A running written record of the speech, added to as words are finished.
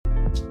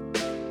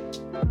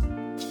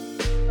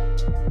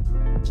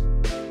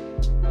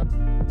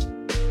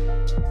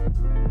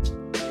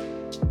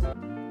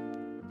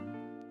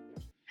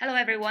Hello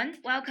everyone,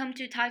 welcome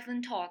to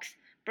Typhoon Talks,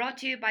 brought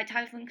to you by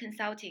Typhoon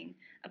Consulting,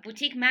 a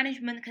boutique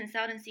management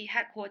consultancy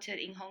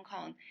headquartered in Hong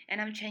Kong,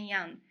 and I'm Chen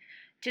Yang.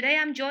 Today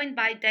I'm joined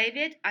by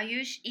David,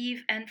 Ayush,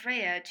 Eve, and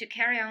Freya to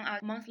carry on our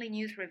monthly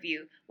news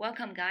review.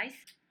 Welcome guys.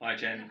 Hi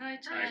Jen. Hi,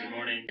 Jen. Hi, good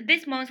morning.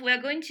 This month we are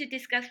going to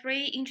discuss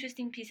three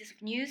interesting pieces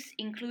of news,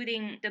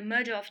 including the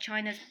merger of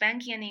China's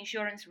banking and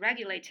insurance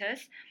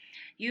regulators,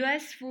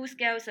 US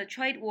full-scale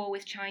trade war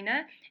with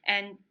China,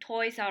 and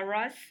Toys R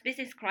Us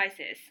business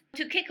crisis.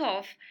 To kick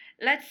off,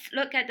 let's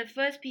look at the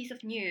first piece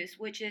of news,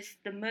 which is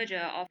the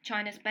merger of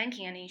China's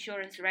banking and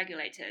insurance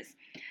regulators.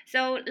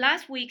 So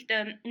last week,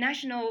 the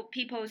National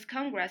People's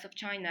Congress of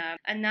China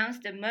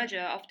announced the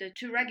merger of the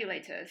two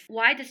regulators.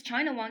 Why does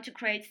China want to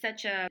create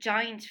such a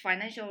giant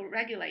financial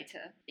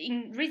regulator?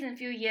 In recent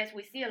few years,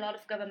 we see a lot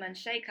of government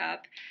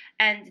shake-up,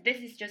 and this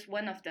is just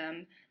one of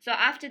them. So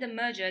after the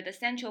merger, the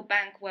central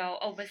bank will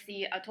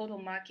oversee a total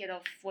market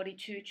of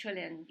 42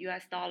 trillion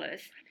US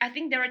dollars. I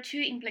think there are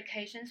two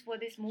implications for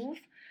this move.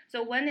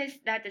 So one is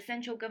that the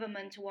central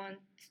government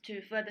wants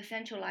to further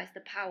centralize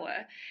the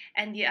power,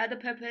 and the other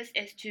purpose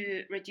is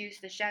to reduce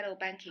the shadow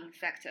banking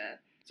sector.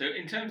 So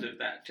in terms of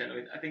that,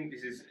 Jen, I think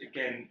this is,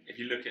 again, if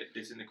you look at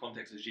this in the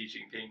context of Xi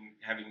Jinping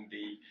having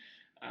the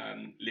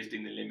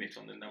lifting the limit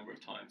on the number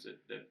of times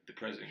that the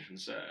president can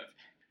serve,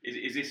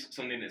 is this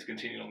something that's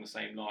continuing along the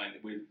same line?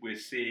 We're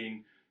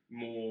seeing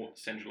more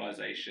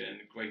centralization,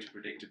 greater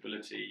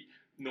predictability,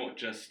 not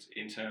just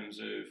in terms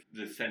of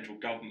the central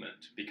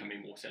government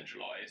becoming more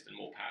centralized and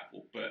more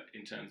powerful, but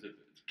in terms of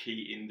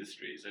key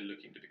industries are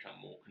looking to become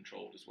more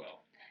controlled as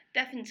well.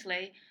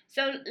 Definitely.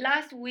 So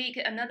last week,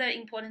 another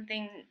important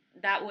thing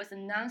that was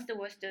announced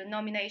was the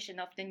nomination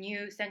of the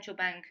new central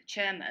bank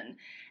chairman.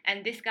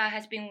 And this guy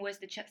has been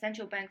with the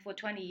central bank for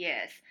 20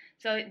 years.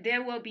 So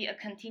there will be a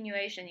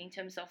continuation in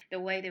terms of the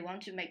way they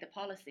want to make the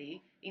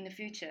policy in the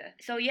future.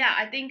 So yeah,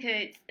 I think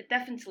it's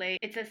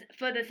a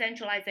further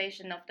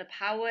centralization of the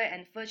power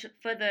and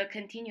further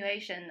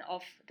continuation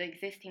of the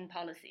existing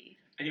policy.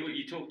 And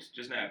you talked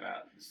just now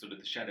about sort of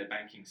the shadow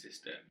banking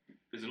system.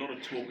 There's a lot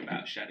of talk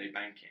about shadow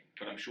banking,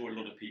 but I'm sure a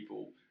lot of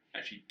people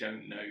actually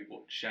don't know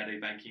what shadow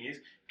banking is.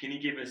 Can you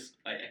give us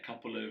a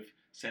couple of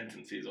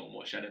sentences on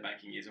what shadow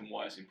banking is and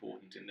why it's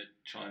important in the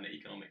China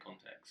economic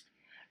context?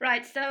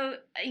 Right, so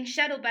in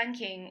shadow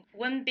banking,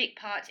 one big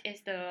part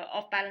is the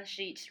off-balance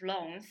sheet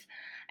loans,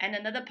 and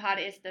another part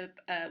is the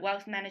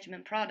wealth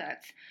management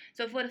products.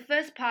 So for the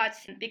first part,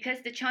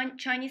 because the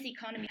Chinese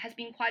economy has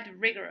been quite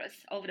rigorous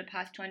over the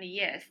past 20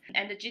 years,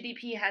 and the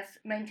GDP has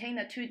maintained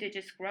a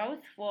two-digit growth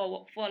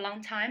for a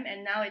long time,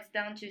 and now it's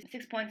down to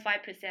 6.5%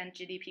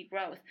 GDP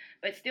growth,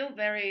 but still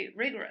very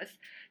rigorous.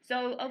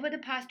 So over the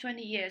past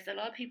 20 years, a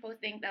lot of people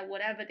think that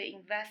whatever they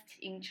invest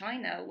in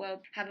China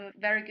will have a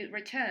very good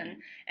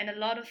return, and a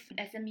lot of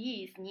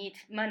SMEs need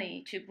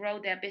money to grow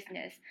their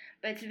business,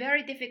 but it's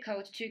very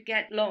difficult to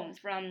get loans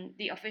from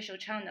the official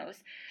channels.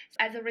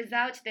 As a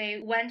result,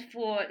 they went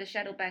for the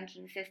shadow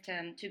banking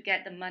system to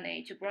get the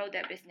money to grow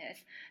their business.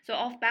 So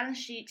off-balance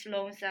sheet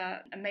loans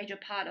are a major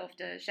part of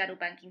the shadow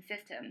banking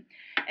system.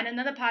 And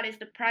another part is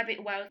the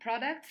private wealth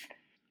products.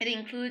 It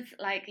includes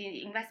like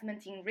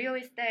investment in real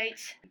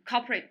estate,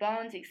 corporate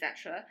bonds,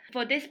 etc.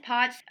 For this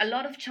part, a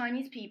lot of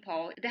Chinese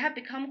people, they have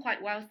become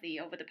quite wealthy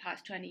over the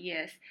past 20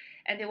 years,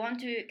 and they want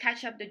to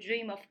catch up the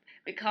dream of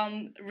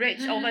become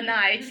rich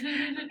overnight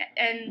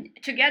and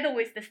together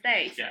with the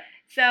state. Yeah.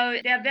 So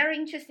they are very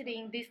interested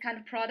in these kind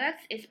of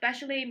products,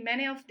 especially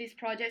many of these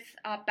projects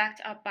are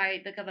backed up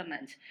by the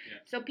government. Yeah.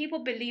 So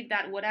people believe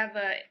that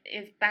whatever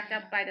is backed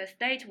up by the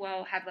state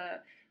will have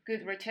a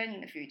good return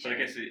in the future. But I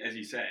guess, as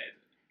you said,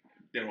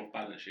 they're off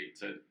balance sheet,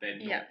 so they're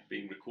not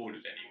being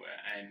recorded anywhere.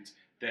 And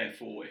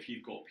therefore, if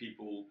you've got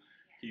people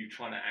who are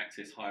trying to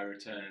access higher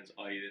returns,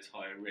 i.e. there's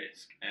higher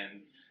risk,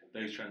 and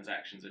those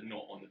transactions are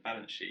not on the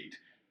balance sheet,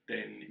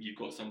 then you've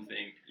got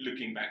something,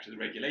 looking back to the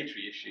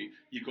regulatory issue,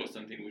 you've got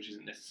something which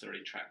isn't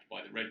necessarily tracked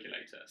by the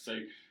regulator. So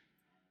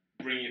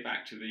bringing it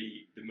back to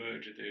the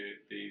merger,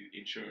 the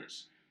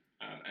insurance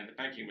and the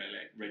banking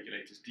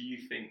regulators, do you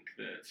think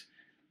that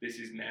this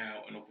is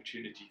now an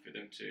opportunity for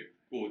them to,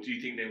 or do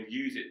you think they'll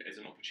use it as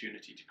an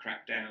opportunity to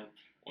crack down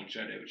on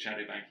shadow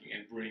banking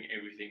and bring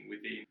everything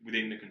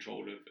within the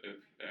control of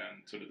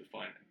sort of the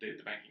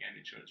banking and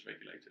insurance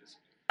regulators?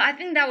 I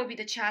think that will be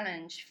the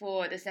challenge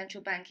for the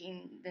central bank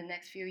in the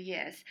next few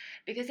years,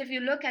 because if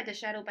you look at the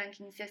shadow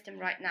banking system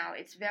right now,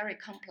 it's very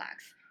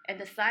complex and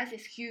the size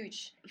is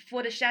huge.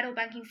 For the shadow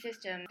banking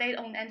system,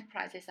 state-owned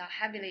enterprises are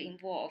heavily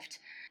involved.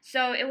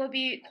 So it will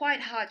be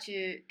quite hard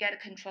to get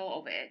control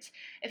of it.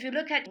 If you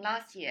look at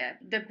last year,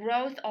 the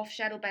growth of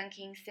shadow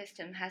banking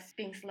system has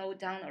been slowed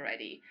down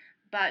already.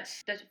 But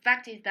the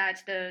fact is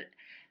that the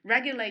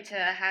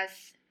regulator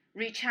has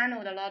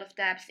rechanneled a lot of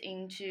debts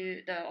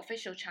into the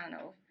official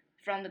channel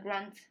from the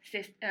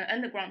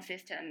underground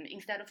system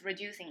instead of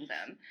reducing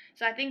them.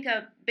 So I think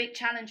a big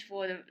challenge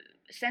for the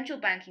central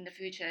bank in the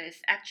future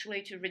is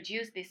actually to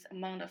reduce this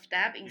amount of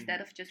debt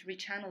instead of just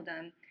rechannel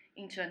them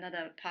into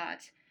another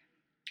part.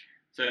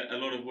 So a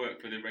lot of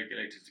work for the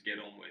regulators to get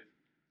on with.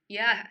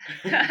 Yeah,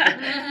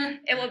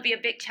 it will be a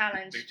big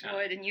challenge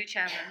for the new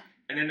chairman.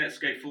 And then let's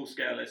go full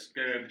scale. Let's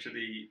go over to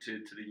the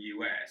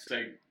US.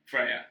 So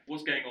Freya,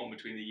 what's going on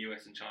between the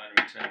US and China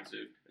in terms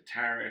of the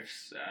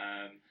tariffs?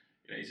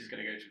 Is this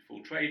going to go to a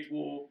full trade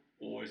war,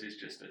 or is this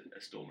just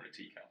a storm in a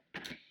teacup?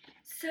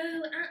 So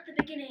at the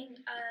beginning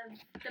of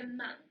the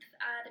month,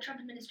 the Trump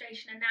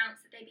administration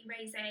announced that they'd be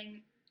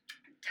raising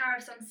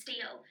tariffs on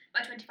steel by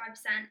 25%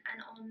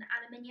 and on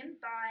aluminium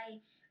by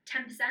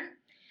 10%.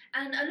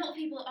 And a lot of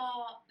people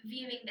are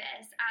viewing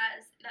this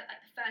as like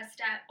the first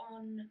step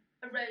on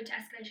a road to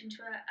escalation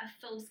to a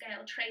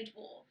full-scale trade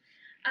war.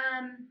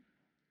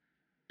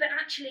 But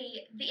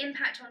actually, the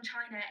impact on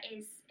China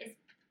is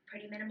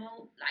pretty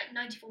minimal. Like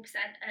 94%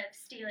 of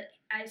steel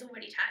is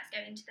already taxed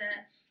going into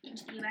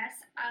the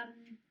US.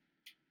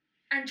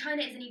 And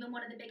China isn't even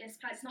one of the biggest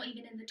suppliers, not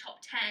even in the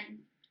top 10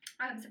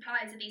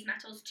 suppliers of these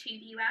metals to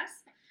the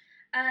US.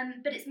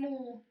 But it's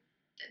more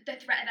the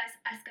threat of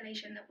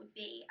escalation that would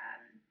be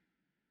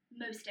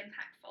most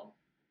impactful.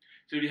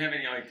 So do you have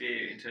any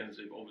idea in terms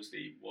of,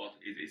 obviously, what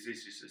is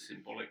this just a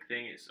symbolic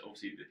thing? It's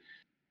obviously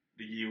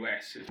the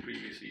US has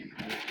previously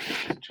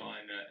worked with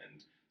China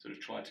and sort of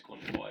tried to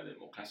quantify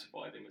them or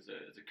classify them as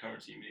a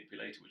currency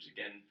manipulator, which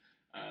again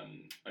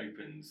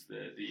opens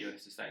the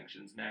US to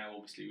sanctions. Now,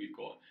 obviously, we've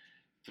got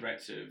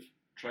threats of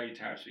trade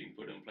tariffs being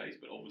put in place,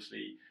 but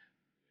obviously,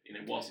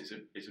 whilst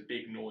it's a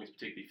big noise,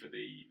 particularly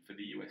for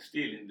the US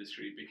steel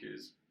industry,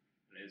 because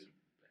there's a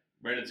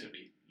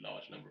relatively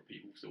large number of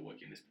people still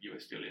working in this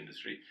US steel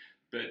industry,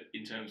 but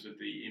in terms of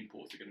the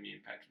imports that are going to be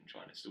impacted from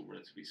China, still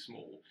relatively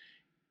small.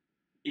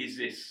 Is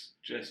this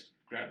just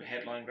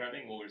headline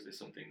grabbing, or is this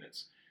something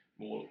that's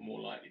more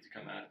likely to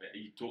come out of it?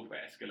 You talk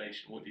about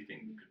escalation. What do you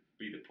think could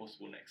be the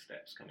possible next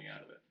steps coming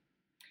out of it?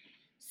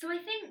 So I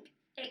think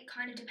it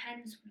kind of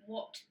depends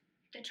what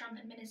the Trump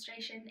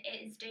administration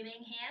is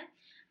doing here,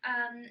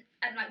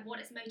 and like what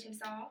its motives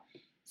are.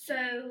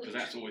 So because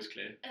that's always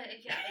clear.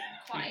 Yeah,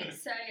 quite.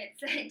 So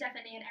it's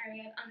definitely an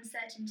area of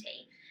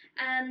uncertainty.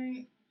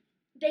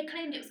 They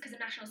claimed it was because of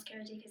national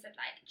security, because of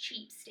like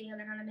cheap steel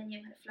and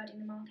aluminium kind of flooding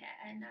the market,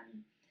 and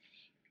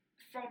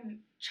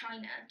from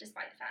China,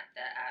 despite the fact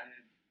that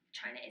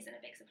China isn't a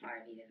big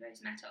supplier of either of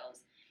those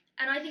metals.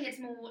 And I think it's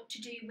more to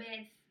do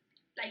with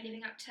like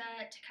living up to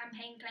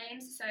campaign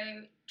claims.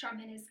 So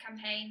Trump in his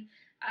campaign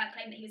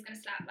claimed that he was going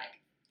to slap like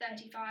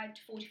 35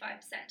 to 45%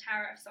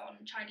 tariffs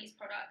on Chinese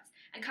products.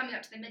 And coming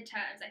up to the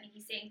midterms, I think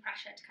he's seeing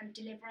pressure to kind of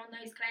deliver on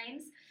those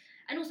claims.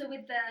 And also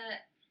with the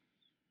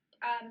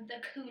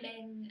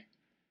cooling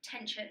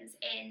tensions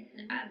in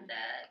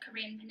the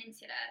Korean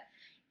Peninsula,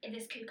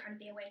 this could kind of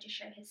be a way to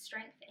show his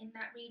strength in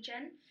that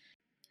region.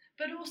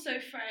 But also,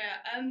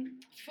 Freya,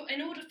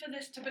 in order for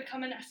this to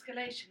become an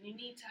escalation, you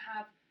need to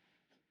have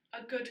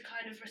a good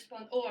kind of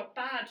response or a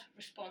bad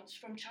response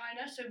from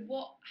China. So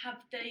what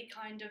have they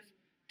kind of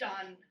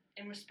done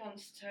in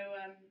response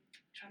to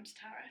Trump's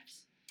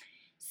tariffs?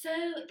 So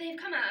they've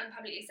come out and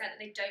publicly said that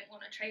they don't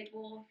want a trade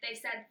war. They've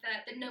said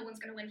that no one's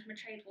going to win from a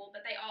trade war,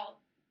 but they are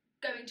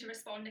going to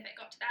respond if it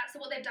got to that. So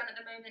what they've done at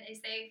the moment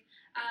is they're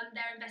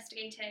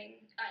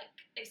investigating,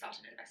 they've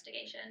started an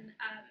investigation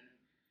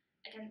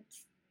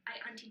against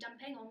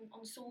anti-dumping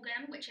on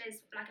sorghum, which is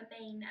like a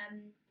main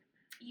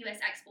US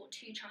export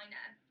to China.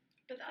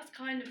 But that's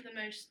kind of the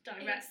most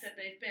direct that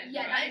they've been.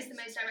 Yeah, right? that is the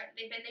most direct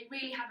they've been. They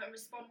really haven't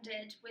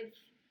responded with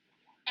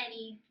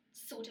any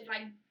sort of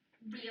like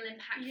real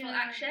impactful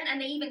action,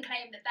 and they even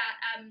claim that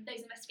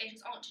those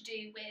investigations aren't to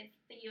do with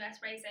the US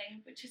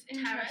raising, which is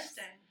tariffs.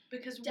 interesting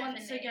because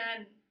Definitely. Once again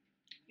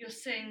you're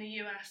seeing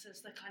the US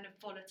as the kind of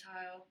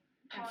volatile,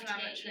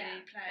 inflammatory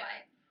player.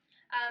 Quite.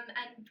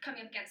 And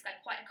coming up against like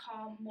quite a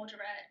calm,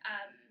 moderate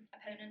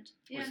opponent.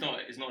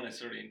 Well, it's not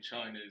necessarily in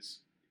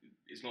China's.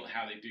 It's not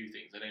how they do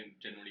things. They don't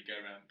generally go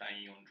around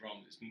banging on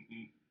drums. It's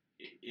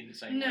in the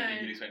same way that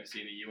you'd expect to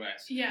see in the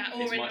US. Yeah,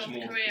 or it's in much North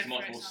more. Korea, It's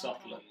much for more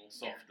example. subtle and more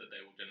soft that they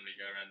will generally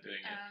go around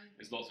doing it.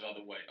 There's lots of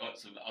other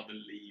other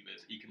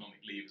levers, economic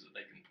levers that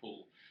they can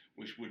pull,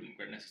 which wouldn't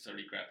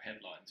necessarily grab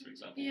headlines. For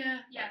example,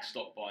 like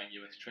stop buying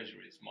US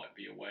Treasuries might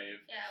be a way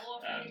of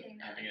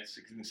having a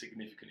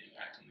significant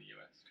impact on the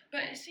US.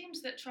 But it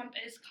seems that Trump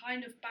is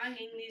kind of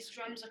banging these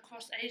drums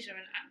across Asia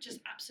and just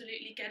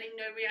absolutely getting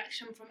no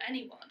reaction from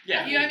anyone.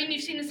 Yeah.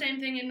 You've seen the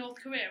same thing in North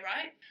Korea,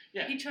 right?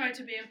 Yeah. He tried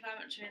to be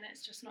inflammatory and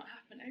it's just not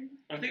happening.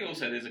 I think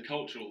also there's a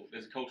cultural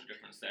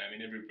difference there. I mean,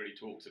 everybody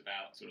talks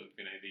about sort of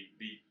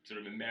the sort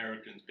of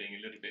Americans being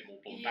a little bit more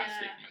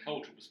bombastic from a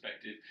cultural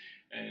perspective,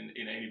 and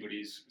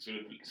anybody who's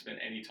sort of spent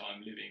any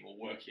time living or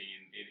working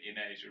in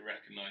Asia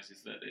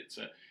recognises that it's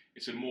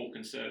a more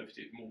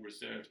conservative, more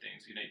reserved thing.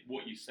 So,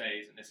 what you say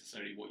isn't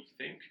necessarily what you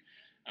think,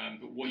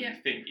 but what you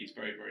think is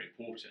very, very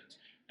important.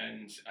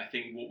 And I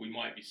think what we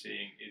might be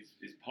seeing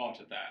is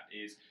part of that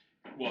is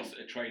whilst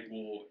a trade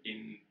war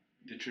in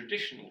the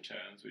traditional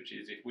terms, which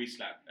is if we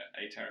slap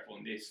a tariff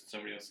on this,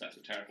 somebody else slaps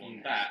a tariff on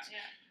that. Yeah.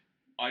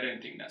 I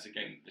don't think that's a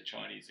game that the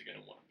Chinese are going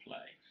to want to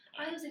play.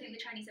 I also think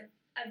the Chinese are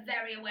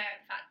very aware of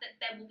the fact that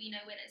there will be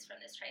no winners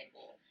from this trade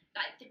war.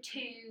 Like the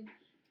two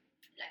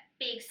like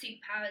big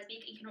superpowers,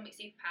 big economic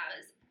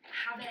superpowers,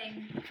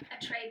 having a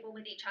trade war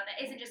with each other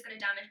isn't just going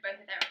to damage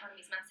both of their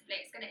economies massively.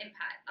 It's going to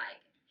impact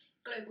like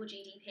global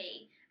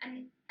GDP,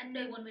 and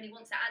no one really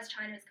wants that. As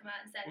China has come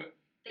out and said,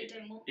 they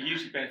don't want that. It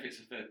usually benefits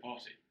a third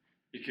party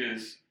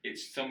because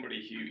it's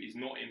somebody who is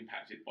not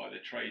impacted by the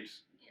trade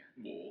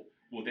war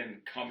will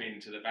then come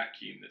into the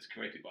vacuum that's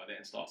created by that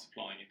and start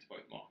supplying into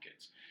both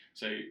markets.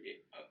 So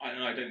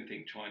I don't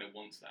think China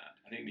wants that.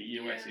 I think the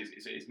US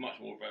is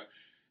much more of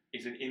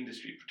it's an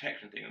industry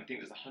protection thing, and I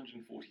think there's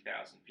 140,000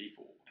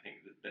 people. I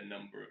think the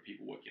number of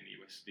people working in the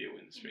US steel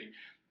industry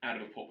out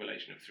of a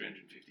population of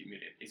 350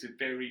 million. It's a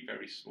very,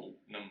 very small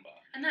number.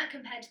 And that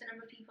compared to the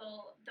number of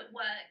people that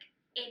work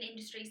in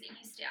industries that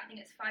used to, I think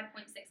it's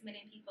 5.6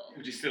 million people.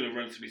 Which is still a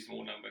relatively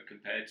small number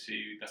compared to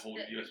the whole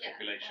US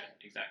population.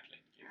 Right.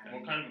 Exactly.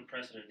 What kind of a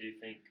precedent do you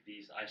think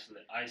these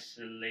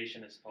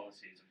isolationist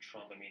policies of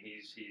Trump? I mean,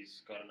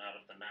 he's gotten out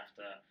of the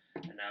NAFTA,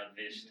 and now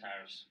this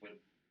tariffs would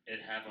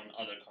it have on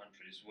other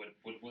countries? Would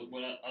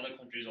other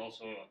countries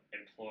also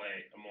employ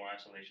a more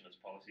isolationist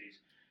policies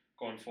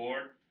going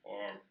forward,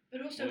 or?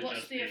 But also,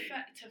 what's the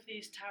effect of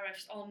these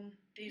tariffs on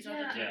these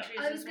other countries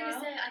I was as well? going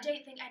to say, I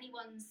don't think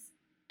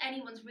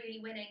anyone's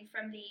really winning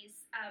from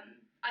these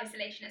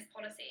isolationist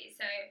policies.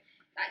 So,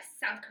 like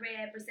South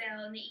Korea,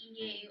 Brazil, and the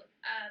EU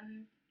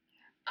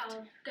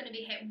are going to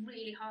be hit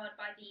really hard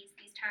by these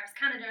tariffs.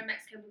 Canada and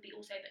Mexico would be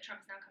also, but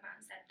Trump's now come out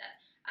and said that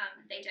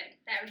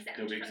they're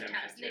exempt from the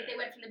tariffs. They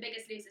went from the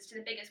biggest losers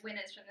to the biggest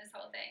winners from this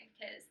whole thing.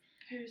 Because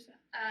who's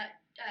that?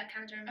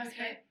 Canada and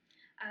Mexico. Okay.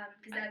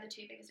 Because they're the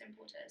two biggest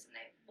importers, and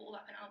they're all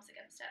up in arms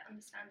against it,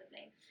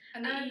 understandably.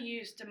 And the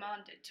EU's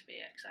demanded to be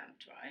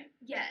exempt, right?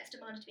 Yeah, it's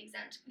demanded to be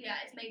exempt. Yeah,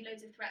 it's made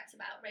loads of threats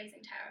about raising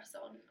tariffs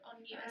on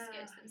US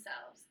goods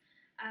themselves.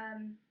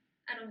 And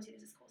obviously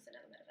this has caused a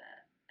little bit of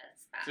a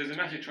spat. So there's a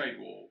massive trade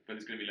war,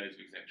 but there's going to be loads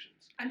of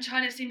exemptions. And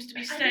China seems to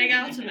be staying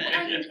out of it.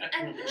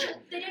 And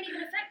they don't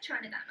even affect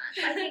China that much.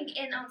 I think,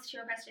 in answer to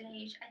your question,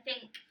 Age, I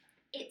think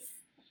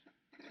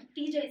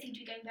these don't seem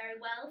to be going very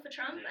well for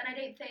Trump, and I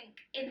don't think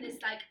in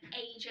this like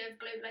age of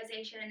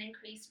globalization and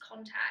increased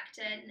contact,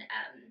 and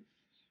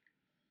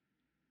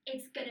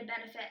it's going to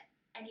benefit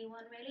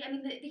anyone really. I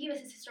mean, the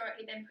US has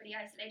historically been pretty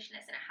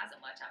isolationist, and it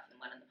hasn't worked out for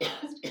them well in the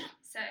past.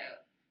 So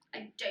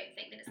I don't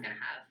think that it's going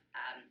to have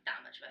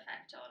that much of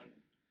effect on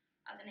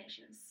other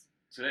nations.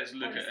 So let's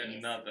look at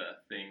policies.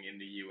 another thing in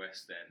the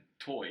US then,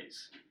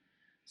 toys.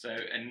 So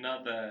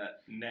another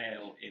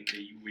nail in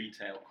the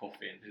retail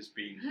coffin has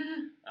been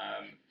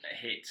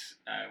hit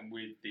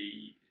with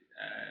the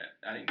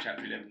I think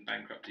Chapter 11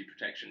 bankruptcy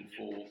protection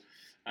for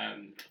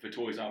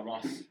Toys R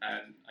Us.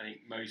 I think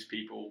most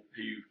people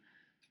who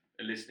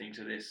are listening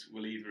to this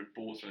will either have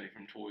bought something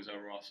from Toys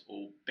R Us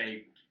or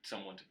begged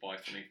someone to buy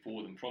something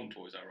for them from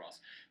Toys R Us.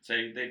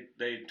 So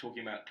they're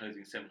talking about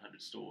closing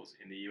 700 stores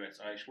in the US.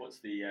 Aish, what's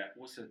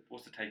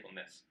the take on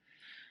this?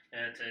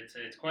 Yeah,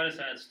 it's quite a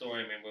sad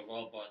story. I mean, we've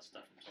all bought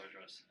stuff from Toys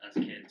R Us as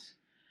kids.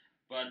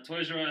 But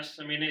Toys R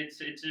Us, I mean, it's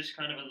just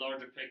kind of a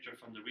larger picture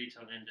from the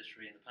retail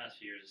industry in the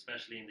past few years,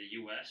 especially in the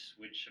US,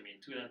 which, I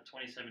mean,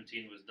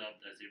 2017 was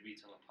dubbed as the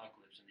retail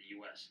apocalypse in the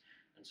US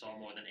and saw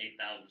more than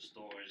 8,000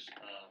 stores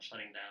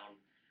shutting down.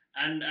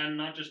 And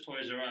not just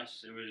Toys R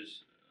Us, it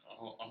was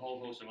a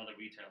whole host of other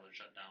retailers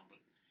shut down, but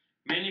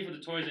mainly for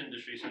the toys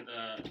industry. So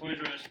the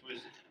Toys R Us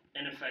was,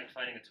 in effect,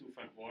 fighting a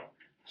two-front war.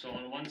 So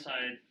on one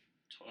side,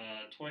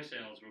 toy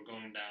sales were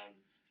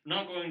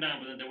not going down,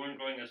 but then they weren't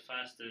growing as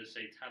fast as,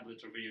 say,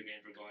 tablets or video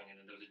games were going, and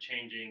then there was a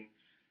change in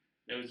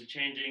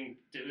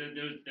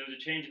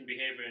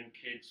behavior in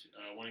kids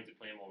wanting to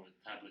play more with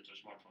tablets or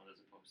smartphones as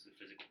opposed to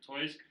physical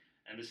toys.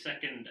 And the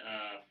second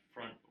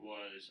front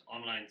was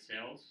online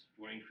sales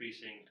were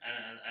increasing,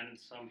 and in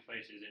some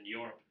places in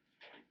Europe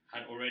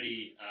had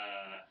already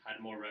had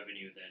more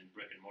revenue than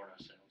brick and mortar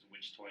sales,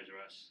 which Toys R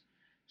Us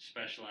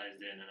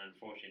specialized in, and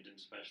unfortunately didn't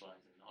specialize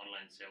in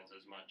online sales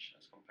as much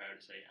as compared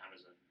to, say,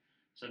 Amazon.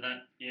 So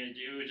that, it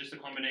was just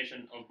a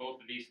combination of both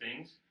of these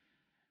things.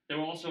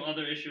 There were also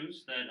other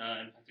issues that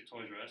impacted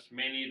Toys R Us.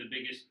 Mainly the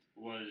biggest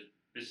was,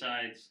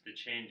 besides the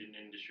change in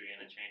industry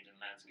and a change in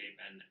landscape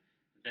and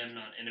them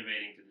not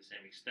innovating to the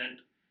same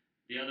extent,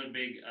 the other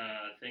big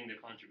thing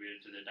that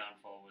contributed to their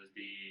downfall was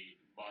the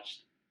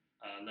botched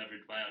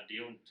leveraged buyout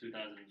deal in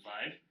 2005,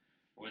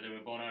 where they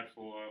were bought out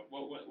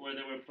where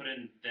they were put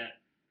in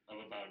debt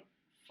of about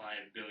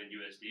 $5 billion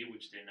USD,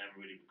 which they never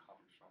really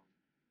recovered from.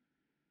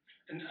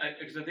 And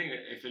because I think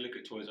if you look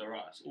at Toys R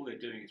Us, all they're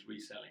doing is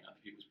reselling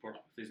other people's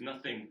products. There's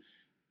nothing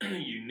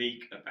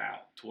unique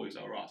about Toys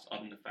R Us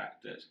other than the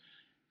fact that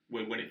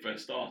when it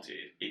first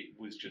started, it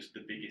was just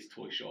the biggest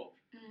toy shop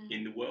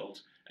in the world,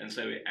 and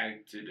so it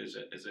acted as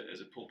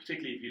a pull.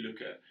 Particularly if you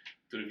look at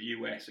sort of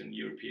US and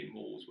European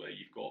malls where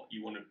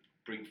you want to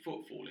bring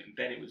footfall in,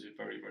 then it was a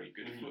very, very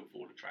good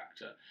footfall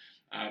attractor.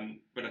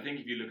 But I think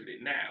if you look at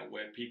it now,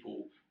 where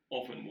people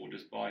often will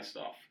just buy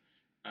stuff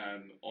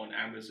on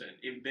Amazon,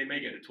 they may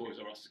go to Toys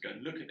R Us to go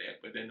and look at it,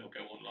 but then they'll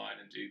go online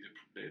and do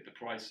the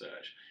price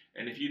search.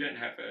 And if you don't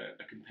have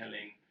a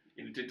compelling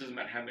it doesn't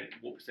matter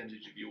what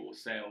percentage of your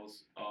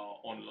sales are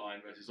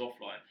online versus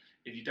offline.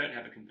 If you don't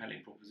have a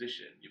compelling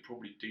proposition, you're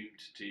probably doomed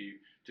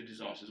to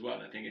disaster as well.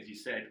 And I think, as you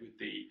said, with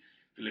the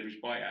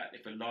leverage buyout,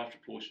 if a large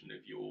proportion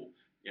of your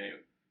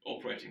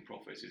operating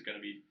profits is going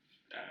to be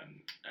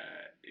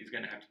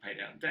have to pay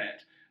down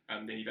debt,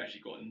 then you've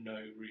actually got no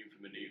room for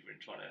manoeuvre in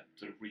trying to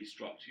sort of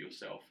restructure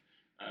yourself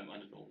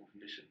under normal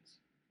conditions.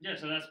 Yeah,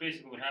 so that's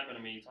basically what happened.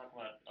 I mean, you talk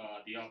about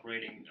the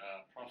operating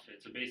profit.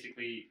 So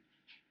basically,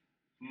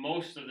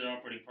 most of their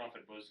operating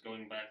profit was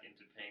going back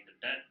into paying the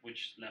debt,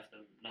 which left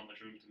them not much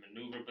room to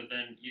maneuver. But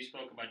then you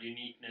spoke about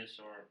uniqueness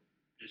or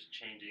just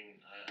changing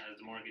as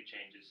the market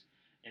changes.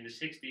 In the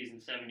 60s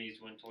and 70s,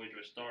 when Toys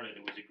R Us started,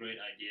 it was a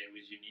great idea. It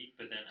was unique.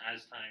 But then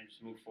as times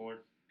moved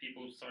forward,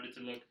 people started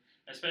to look,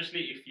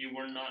 especially if you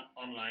were not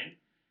online,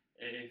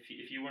 if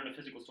you were in a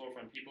physical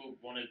storefront, people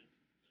wanted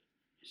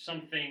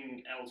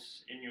something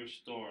else in your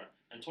store.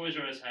 And Toys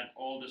R Us had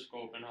all the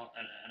scope and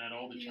had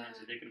all the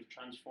chances. They could have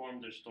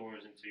transformed their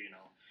stores into,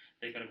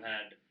 they could have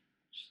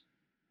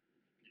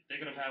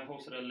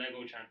hosted a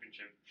Lego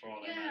championship for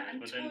all that matters.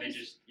 But then they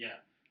just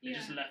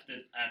left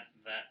it at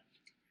that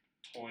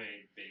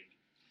toy big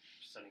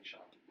selling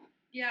shop.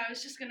 Yeah, I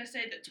was just gonna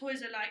say that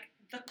toys are like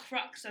the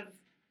crux of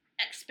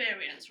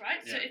experience, right?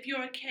 Yeah. So if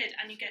you're a kid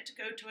and you get to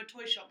go to a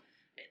toy shop,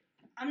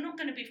 I'm not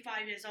going to be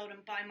 5 years old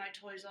and buy my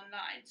toys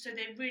online. So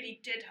they really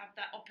did have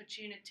that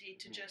opportunity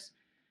to just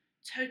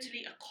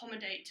totally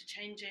accommodate to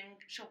changing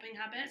shopping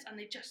habits, and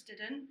they just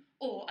didn't.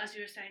 Or, as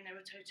you were saying, they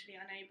were totally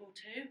unable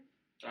to.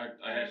 I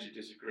actually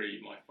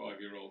disagree. My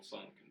 5-year-old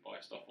son can buy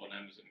stuff on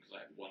Amazon because I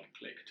have one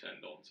click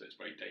turned on, so it's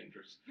very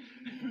dangerous.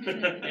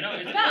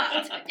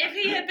 But if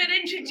he had been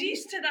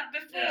introduced to that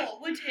before,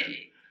 would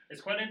he?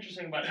 It's quite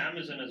interesting about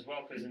Amazon as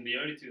well, because in the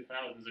early 2000s,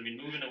 I mean,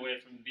 moving away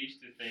from these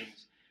two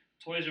things,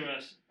 Toys R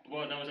Us,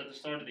 well, that was at the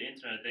start of the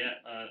internet. They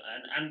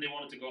and they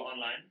wanted to go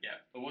online. Yeah.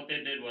 But what they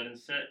did was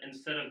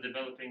instead of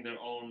developing their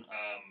own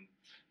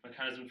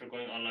mechanism for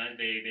going online,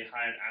 they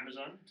hired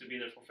Amazon to be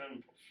their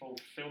fulfillment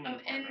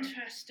partner.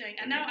 Interesting.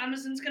 And now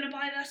Amazon's going to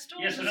buy their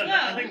stores as well.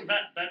 I think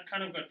that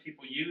kind of got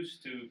people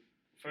used to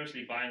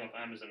firstly buying off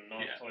Amazon,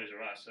 not Toys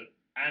R Us.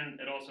 And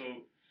it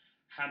also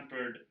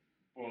hampered,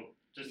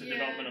 just the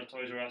development of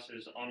Toys R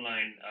Us's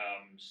online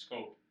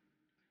scope.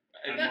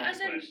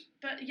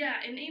 But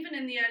even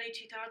in the early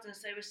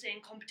 2000s, they were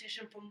seeing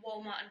competition from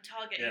Walmart and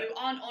Target, who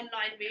aren't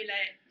online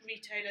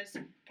retailers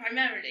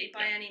primarily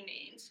by any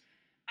means.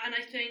 And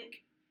I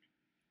think,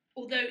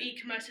 although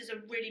e-commerce is a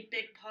really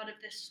big part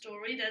of this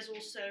story, there's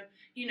also,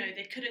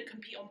 they couldn't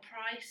compete on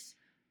price.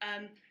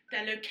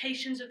 Their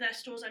locations of their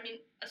stores, I mean,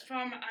 as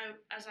far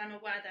as I'm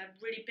aware, they're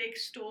really big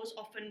stores,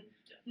 often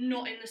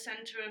not in the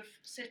centre of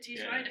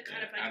cities, right? A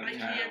kind of like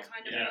IKEA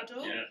kind of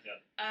model.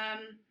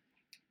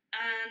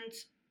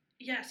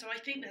 So I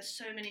think there's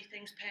so many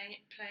things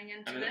playing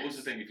into this. And I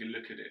also think if you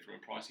look at it from a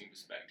pricing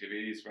perspective,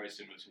 it is very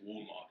similar to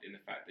Walmart in the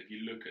fact that if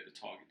you look at the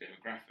target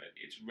demographic,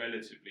 it's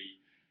relatively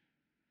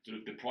sort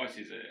of the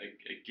prices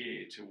are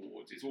geared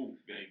towards. It's all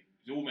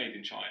made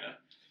in China,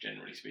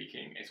 generally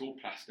speaking. It's all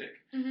plastic,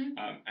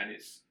 and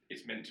it's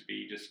meant to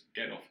be just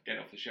get off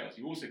the shelves.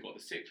 You've also got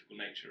the cyclical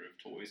nature of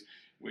toys,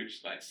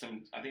 which I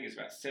think it's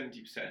about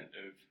 70%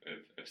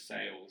 of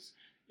sales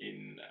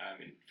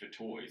for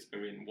toys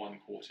are in one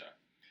quarter.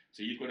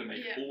 So you've got to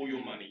make all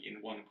your money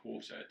in one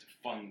quarter to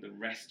fund the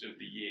rest of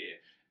the year.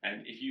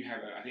 And if you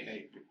have I think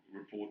they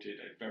reported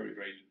a very,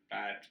 very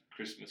bad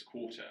Christmas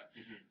quarter.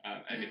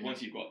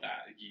 Once you've got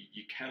that,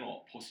 you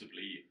cannot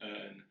possibly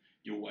earn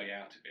your way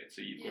out of it.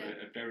 So you've got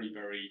a very,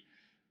 very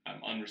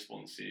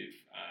unresponsive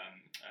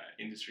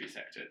industry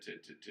sector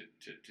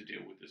to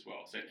deal with as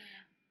well. So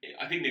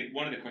I think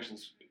one of the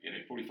questions,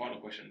 probably final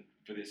question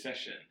for this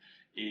session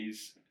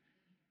is,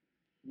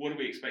 what are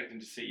we expecting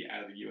to see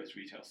out of the US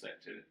retail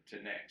sector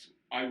to next?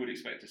 I would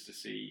expect us to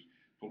see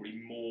probably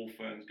more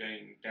firms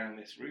going down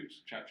this route,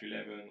 Chapter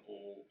 11,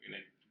 or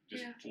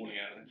just falling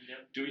out of it.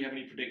 Yep. Do we have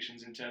any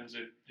predictions in terms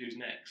of who's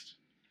next?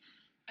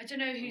 I don't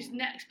know who's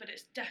next, but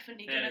it's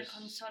definitely going to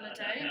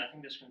consolidate. I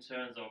think there's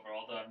concerns over,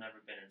 although I've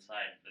never been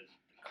inside, but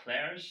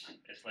Claire's,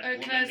 it's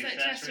like Claire's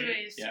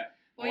accessories. Yeah.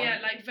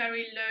 Well, like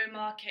very low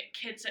market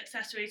kids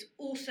accessories,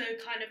 also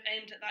kind of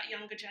aimed at that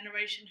younger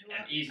generation who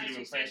are easily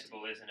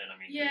replaceable, isn't it? I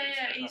mean,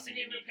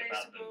 easily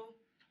replaceable.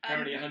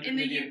 Apparently, in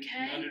the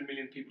UK, 100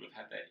 million people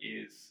have had their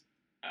ears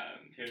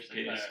pierced.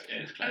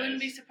 I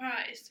wouldn't be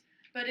surprised.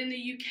 But in the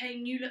UK,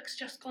 New Look's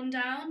just gone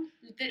down,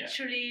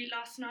 literally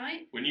last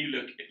night. Well, New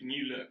Look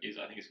is,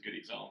 I think, it's a good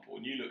example.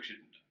 New Look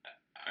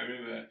I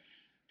remember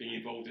being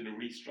involved in a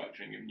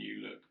restructuring of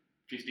New Look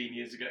 15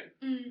 years ago.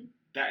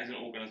 That is an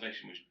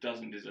organisation which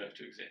doesn't deserve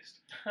to exist.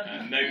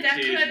 No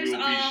tears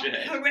will be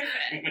shed.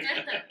 Horrific.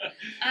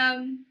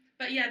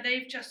 But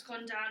they've just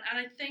gone down, and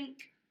I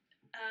think,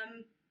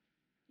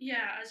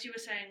 as you were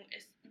saying,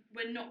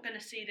 we're not going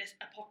to see this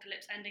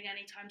apocalypse ending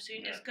anytime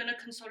soon. It's going to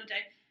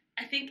consolidate.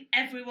 I think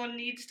everyone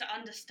needs to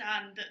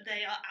understand that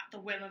they are at the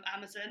whim of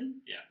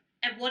Amazon. Yeah.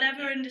 And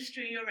whatever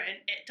industry you're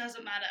in, it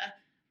doesn't matter.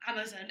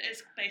 Amazon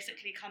is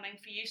basically coming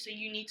for you, so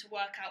you need to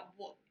work out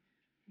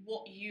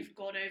what you've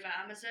got over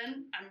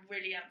Amazon and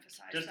really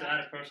emphasize Just to that.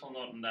 add a personal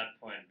note on that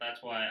point,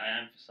 that's why I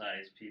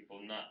emphasize people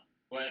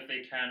if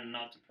they can,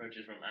 not to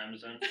purchase from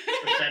Amazon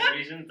for set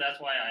reasons. That's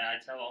why I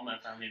tell all my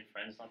family and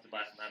friends not to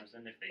buy from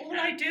Amazon if they All can.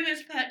 I do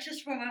is purchase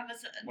from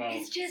Amazon. Well,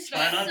 It's just so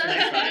try not to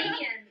next time.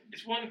 convenient.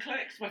 It's one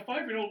click. My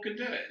 5-year-old can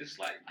do it. It's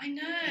like I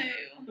know.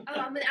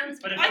 Oh, with Amazon.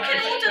 But if I can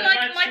I- order if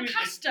I like my choose-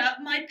 pasta,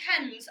 my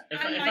pens, If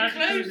and I my had to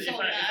clothes choose, if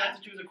on I had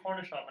there. to choose a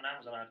corner shop on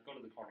Amazon, I'd go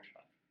to the corner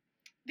shop.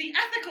 The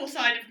ethical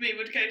side of me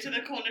would go to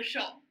the corner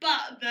shop,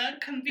 but the The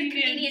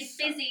convenience.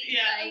 convenient, busy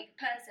Yeah.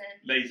 person.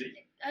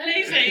 lazy.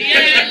 Lazy,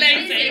 yeah,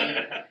 lazy.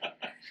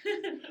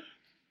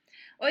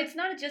 Well, it's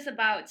not just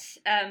about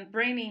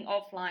bringing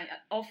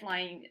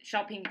offline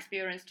shopping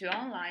experience to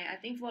online. I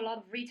think for a lot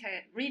of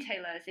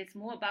retailers, it's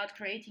more about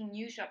creating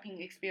new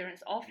shopping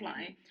experience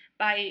offline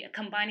by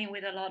combining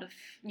with a lot of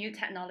new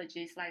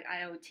technologies like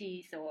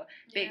IoTs or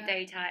big Yeah.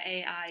 data,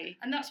 AI.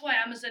 And that's why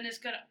Amazon is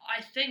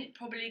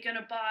probably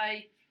gonna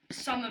buy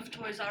some of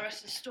Toys R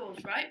Us's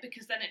stores, right?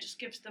 Because then it just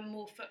gives them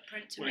more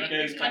footprint to Well, make it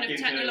this goes kind back of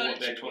into what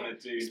they're technological trying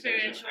to do in terms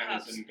experiential of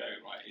hubs. Amazon Go,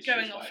 right? It's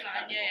Going just like offline,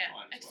 having yeah, offline as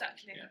well.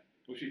 exactly. Yeah.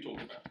 Which we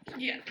talked about.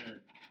 Yeah. Mm.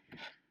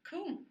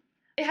 Cool.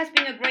 It has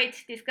been a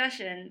great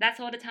discussion. That's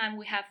all the time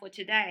we have for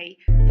today.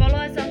 Follow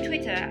us on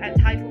Twitter at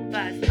Typhoon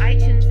Buzz,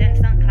 iTunes and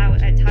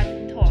SoundCloud at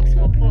Typhoon Talks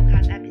for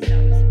podcast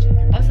episodes.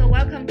 Also,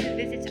 welcome to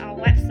visit our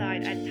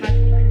website at Typhoon